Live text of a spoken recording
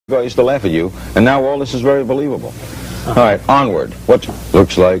I used to laugh at you, and now all this is very believable. All right, onward. What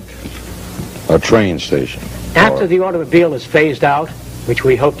looks like a train station. After the automobile is phased out, which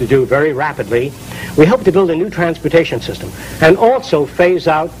we hope to do very rapidly, we hope to build a new transportation system and also phase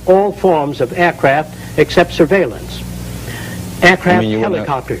out all forms of aircraft except surveillance. Aircraft,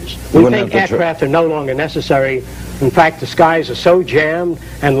 helicopters. We think aircraft are no longer necessary. In fact, the skies are so jammed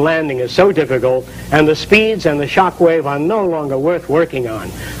and landing is so difficult, and the speeds and the shock wave are no longer worth working on.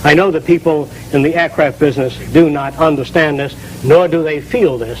 I know that people in the aircraft business do not understand this, nor do they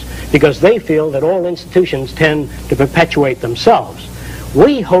feel this, because they feel that all institutions tend to perpetuate themselves.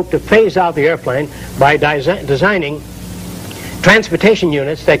 We hope to phase out the airplane by designing transportation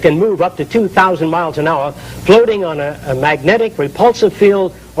units that can move up to 2,000 miles an hour, floating on a magnetic repulsive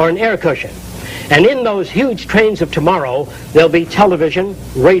field or an air cushion. And in those huge trains of tomorrow, there'll be television,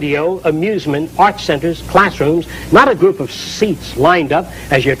 radio, amusement, art centers, classrooms, not a group of seats lined up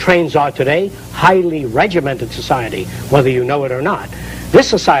as your trains are today, highly regimented society, whether you know it or not. This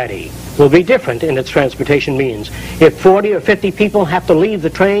society will be different in its transportation means. If 40 or 50 people have to leave the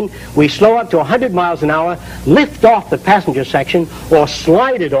train, we slow up to 100 miles an hour, lift off the passenger section, or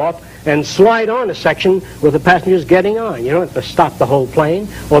slide it off and slide on a section with the passengers getting on. You don't have to stop the whole plane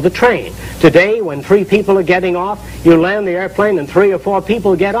or the train. Today, when 3 people are getting off, you land the airplane and 3 or 4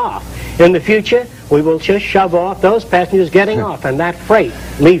 people get off. In the future, we will just shove off those passengers getting off and that freight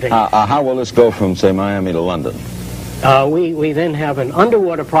leaving. How will this go from, say, Miami to London? We then have an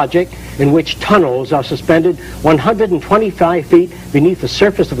underwater project in which tunnels are suspended 125 feet beneath the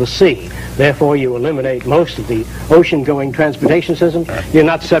surface of the sea. Therefore, you eliminate most of the ocean-going transportation systems. You're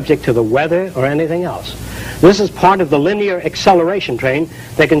not subject to the weather or anything else. This is part of the linear acceleration train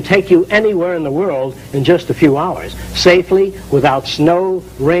that can take you anywhere in the world in just a few hours, safely, without snow,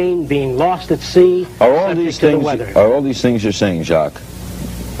 rain, being lost at sea, Are all these things you're saying, Jacque,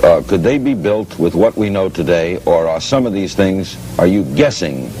 could they be built with what we know today, or are some of these things, are you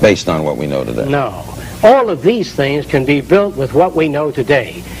guessing based on what we know today? No. All of these things can be built with what we know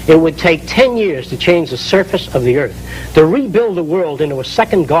today. It would take 10 years to change the surface of the earth, to rebuild the world into a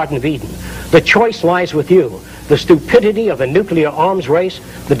second Garden of Eden. The choice lies with you. The stupidity of a nuclear arms race,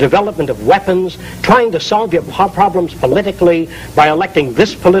 the development of weapons, trying to solve your problems politically by electing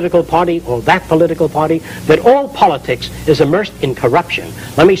this political party or that political party, that all politics is immersed in corruption.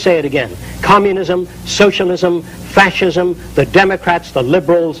 Let me say it again. Communism, socialism, fascism, the Democrats, the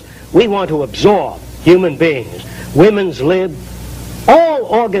liberals, we want to absorb human beings. Women's lib, all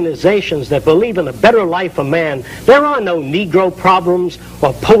organizations that believe in a better life for man. There are no Negro problems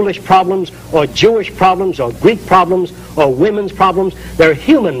or Polish problems or Jewish problems or Greek problems or women's problems. They're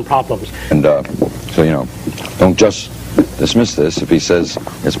human problems. And so, you know, don't just dismiss this. If he says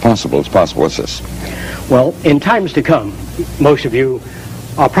it's possible, it's possible. What's this? Well, in times to come, most of you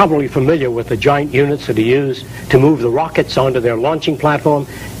are probably familiar with the giant units that are used to move the rockets onto their launching platform,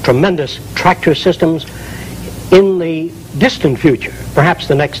 tremendous tractor systems. In the distant future, perhaps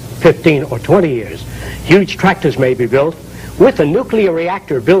the next 15 or 20 years, huge tractors may be built with a nuclear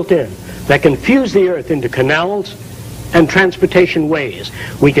reactor built in that can fuse the earth into canals and transportation ways.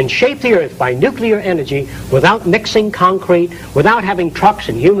 We can shape the earth by nuclear energy without mixing concrete, without having trucks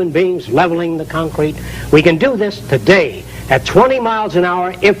and human beings leveling the concrete. We can do this today at 20 miles an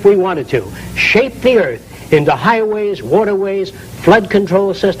hour if we wanted to. Shape the earth into highways, waterways, flood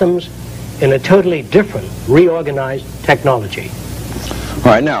control systems, in a totally different, reorganized technology. All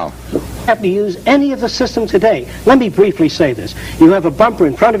right, now, you have to use any of the systems today. Let me briefly say this. You have a bumper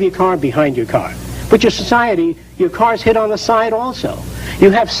in front of your car, behind your car. But your society, your car's hit on the side also.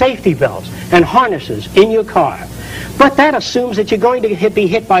 You have safety belts and harnesses in your car. But that assumes that you're going to be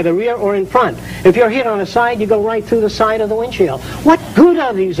hit by the rear or in front. If you're hit on the side, you go right through the side of the windshield. What good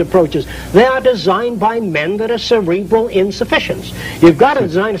are these approaches? They are designed by men that are cerebral insufficients. You've got to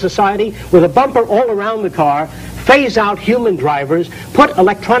design a society with a bumper all around the car, phase out human drivers, put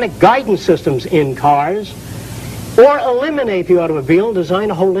electronic guidance systems in cars, or eliminate the automobile and design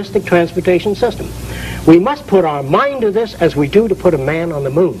a holistic transportation system. We must put our mind to this as we do to put a man on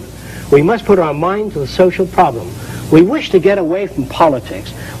the moon. We must put our mind to the social problem. We wish to get away from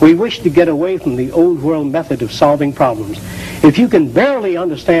politics. We wish to get away from the old world method of solving problems. If you can barely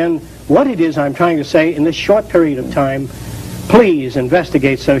understand what it is I'm trying to say in this short period of time, please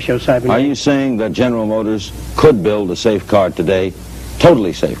investigate socio-cybernetics. Are you saying that General Motors could build a safe car today,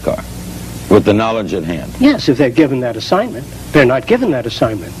 totally safe car, with the knowledge at hand? Yes, if they're given that assignment. They're not given that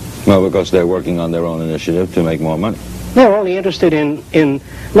assignment. Well, because they're working on their own initiative to make more money. They're only interested in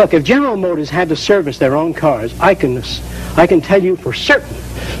look, if General Motors had to service their own cars, I can tell you for certain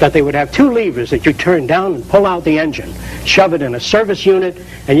that they would have 2 levers that you turn down and pull out the engine, shove it in a service unit,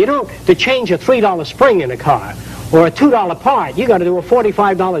 and you don't, to change a $3 spring in a car or a $2 part, you got to do a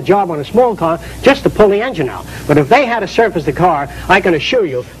 $45 job on a small car just to pull the engine out. But if they had to service the car, I can assure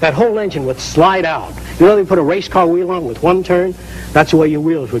you that whole engine would slide out. You know, they put a race car wheel on with 1 turn, that's the way your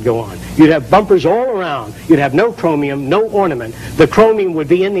wheels would go on. You'd have bumpers all around. You'd have no chromium, no ornament. The chromium would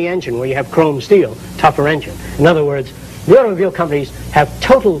be in the engine where you have chrome steel, tougher engine. In other words, the automobile companies have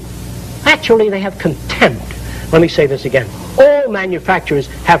actually they have contempt. Let me say this again. All manufacturers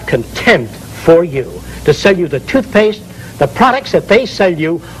have contempt for you to sell you the toothpaste. The products that they sell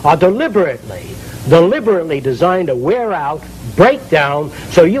you are deliberately designed to wear out, break down,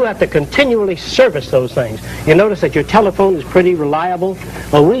 so you have to continually service those things. You notice that your telephone is pretty reliable?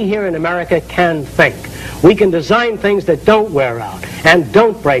 Well, we here in America can think. We can design things that don't wear out and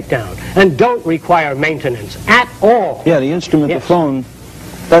don't break down and don't require maintenance at all. Yeah, the instrument, yes. The phone,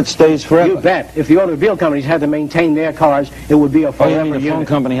 that stays forever. You bet. If the automobile companies had to maintain their cars, it would be a forever unit. Oh, you mean the phone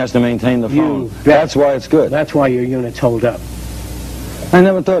company has to maintain the phone? You bet. That's why it's good. That's why your units hold up. I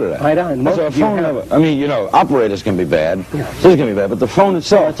never thought of that. I don't. So a phone never, I mean, you know, operators can be bad. Yeah. This can be bad, but the phone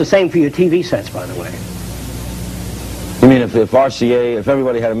itself. Well, it's the same for your TV sets, by the way. You mean if RCA, if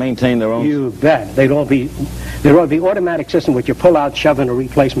everybody had to maintain their own? You bet. There'd all be automatic system which you pull out, shove in a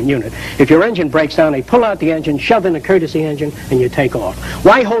replacement unit. If your engine breaks down, they pull out the engine, shove in a courtesy engine, and you take off.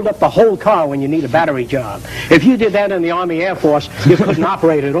 Why hold up the whole car when you need a battery job? If you did that in the Army Air Force, you couldn't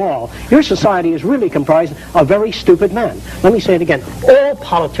operate at all. Your society is really comprised of very stupid men. Let me say it again. All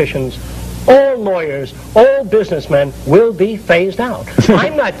politicians, all lawyers, all businessmen will be phased out.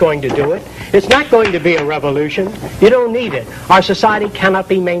 I'm not going to do it. It's not going to be a revolution. You don't need it. Our society cannot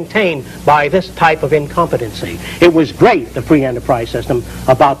be maintained by this type of incompetency. It was great, the free enterprise system,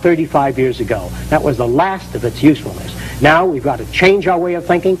 about 35 years ago. That was the last of its usefulness. Now we've got to change our way of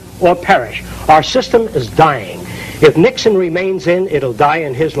thinking or perish. Our system is dying. If Nixon remains in, it'll die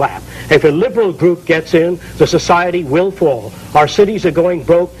in his lap. If a liberal group gets in, the society will fall. Our cities are going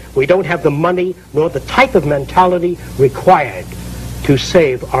broke. We don't have the money nor the type of mentality required to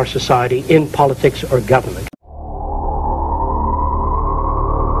save our society in politics or government.